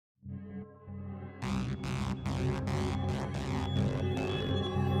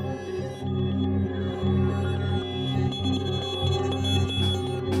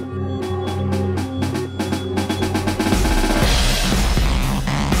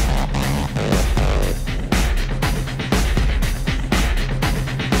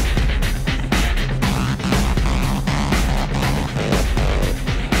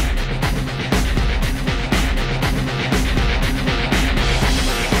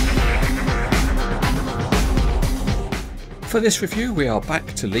For this review we are back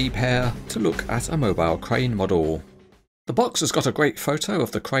to Liebherr to look at a mobile crane model. The box has got a great photo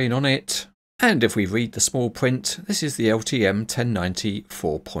of the crane on it, and if we read the small print, this is the LTM 1090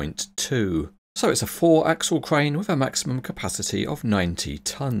 4.2. So it's a 4-axle crane with a maximum capacity of 90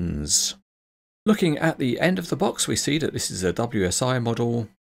 tonnes. Looking at the end of the box we see that this is a WSI model,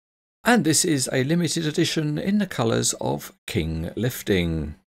 and this is a limited edition in the colours of King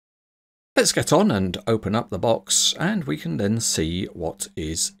Lifting. Let's get on and open up the box and we can then see what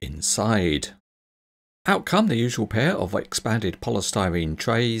is inside. Out come the usual pair of expanded polystyrene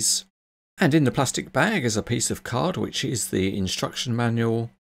trays, and in the plastic bag is a piece of card which is the instruction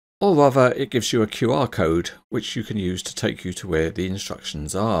manual, or rather it gives you a QR code which you can use to take you to where the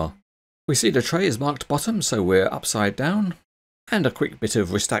instructions are. We see the tray is marked bottom, so we're upside down, and a quick bit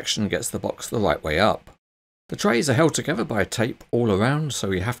of wrist action gets the box the right way up. The trays are held together by tape all around, so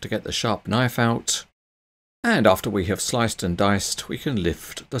we have to get the sharp knife out, and after we have sliced and diced we can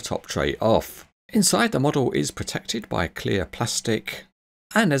lift the top tray off. Inside the model is protected by clear plastic,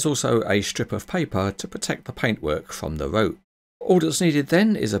 and there's also a strip of paper to protect the paintwork from the rope. All that's needed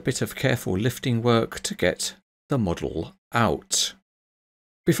then is a bit of careful lifting work to get the model out.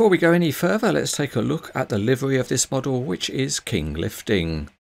 Before we go any further, let's take a look at the livery of this model, which is King Lifting.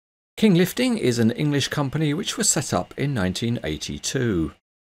 King Lifting is an English company which was set up in 1982.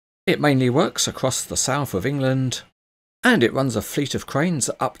 It mainly works across the south of England, and it runs a fleet of cranes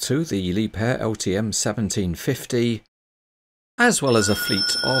up to the Liebherr LTM 1750, as well as a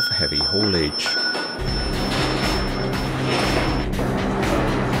fleet of heavy haulage.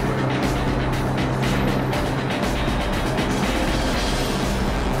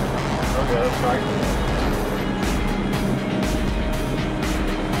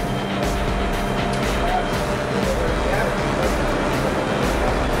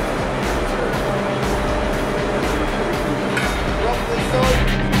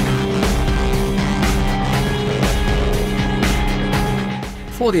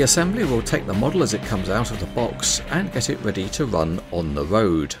 For the assembly, we'll take the model as it comes out of the box and get it ready to run on the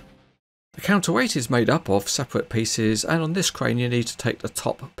road. The counterweight is made up of separate pieces, and on this crane you need to take the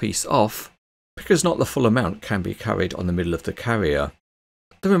top piece off because not the full amount can be carried on the middle of the carrier.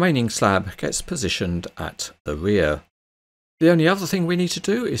 The remaining slab gets positioned at the rear. The only other thing we need to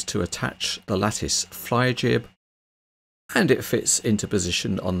do is to attach the lattice fly jib, and it fits into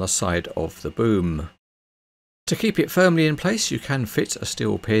position on the side of the boom. To keep it firmly in place you can fit a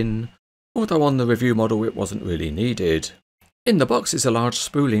steel pin, although on the review model it wasn't really needed. In the box is a large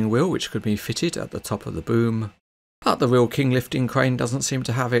spooling wheel which could be fitted at the top of the boom, but the real King Lifting crane doesn't seem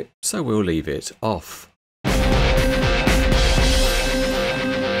to have it, so we'll leave it off.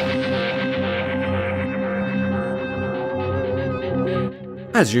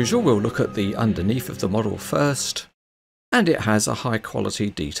 As usual, we'll look at the underneath of the model first, and it has a high quality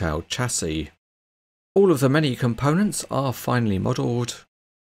detailed chassis. All of the many components are finely modelled,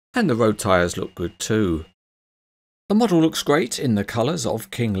 and the road tyres look good too. The model looks great in the colours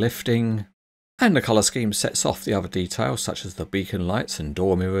of King Lifting, and the colour scheme sets off the other details such as the beacon lights and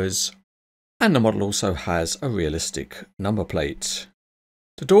door mirrors, and the model also has a realistic number plate.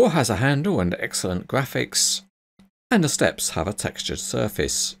 The door has a handle and excellent graphics, and the steps have a textured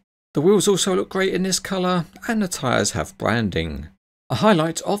surface. The wheels also look great in this colour, and the tyres have branding. A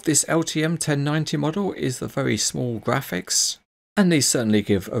highlight of this LTM 1090 model is the very small graphics, and these certainly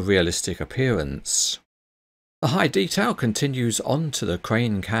give a realistic appearance. The high detail continues on to the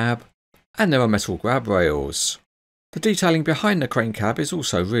crane cab, and there are metal grab rails. The detailing behind the crane cab is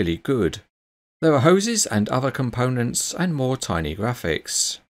also really good. There are hoses and other components and more tiny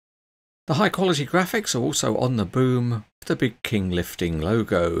graphics. The high quality graphics are also on the boom with the big King Lifting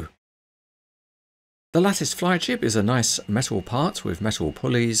logo. The lattice fly jib is a nice metal part with metal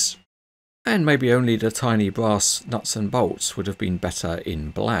pulleys, and maybe only the tiny brass nuts and bolts would have been better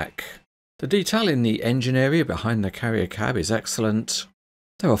in black. The detail in the engine area behind the carrier cab is excellent.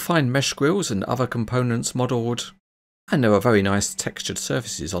 There are fine mesh grills and other components modelled, and there are very nice textured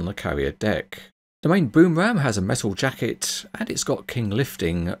surfaces on the carrier deck. The main boom ram has a metal jacket, and it's got King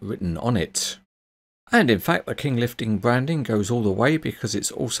Lifting written on it. And in fact the King Lifting branding goes all the way because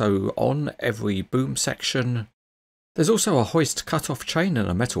it's also on every boom section. There's also a hoist cut-off chain and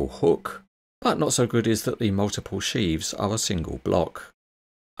a metal hook, but not so good is that the multiple sheaves are a single block.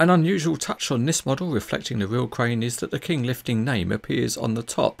 An unusual touch on this model reflecting the real crane is that the King Lifting name appears on the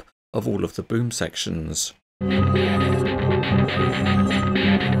top of all of the boom sections.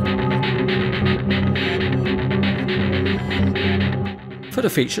 For the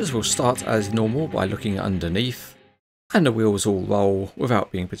features, we'll start as normal by looking underneath, and the wheels all roll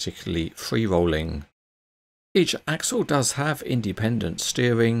without being particularly free rolling. Each axle does have independent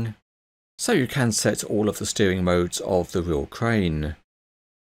steering, so you can set all of the steering modes of the real crane.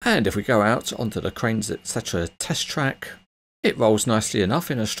 And if we go out onto the Cranes etc. test track, it rolls nicely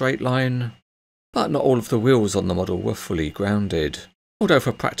enough in a straight line, but not all of the wheels on the model were fully grounded, although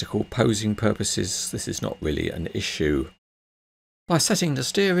for practical posing purposes this is not really an issue. By setting the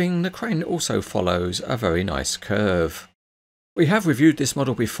steering, the crane also follows a very nice curve. We have reviewed this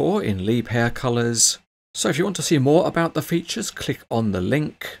model before in Liebherr colours, so if you want to see more about the features, click on the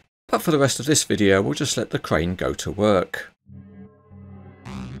link. But for the rest of this video, we'll just let the crane go to work.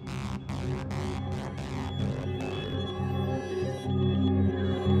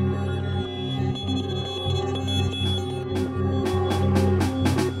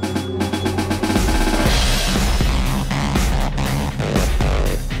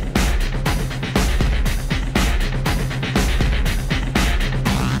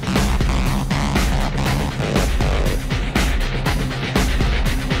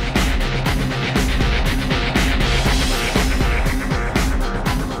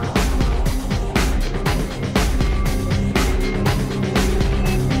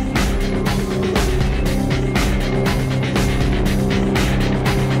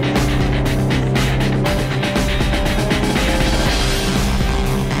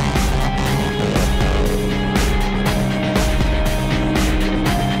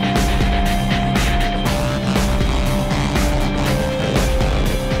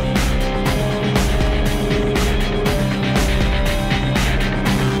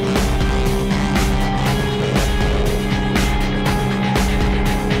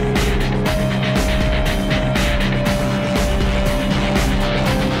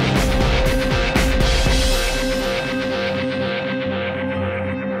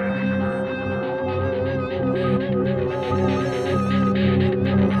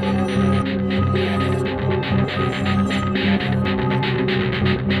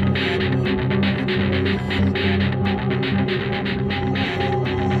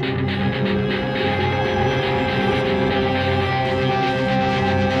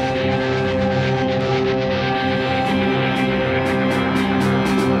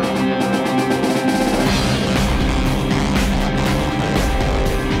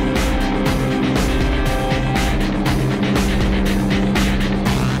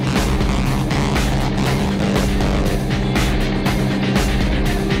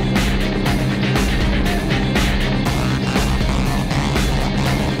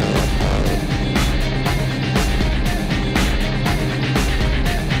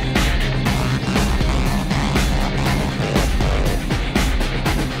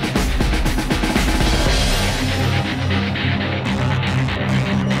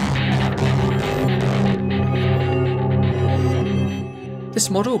 This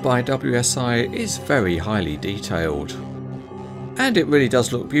model by WSI is very highly detailed, and it really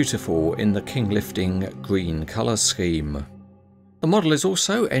does look beautiful in the king lifting green colour scheme. The model is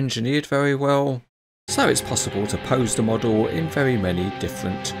also engineered very well, so it's possible to pose the model in very many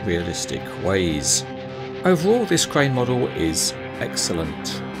different realistic ways. Overall, this crane model is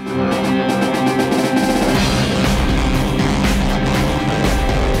excellent.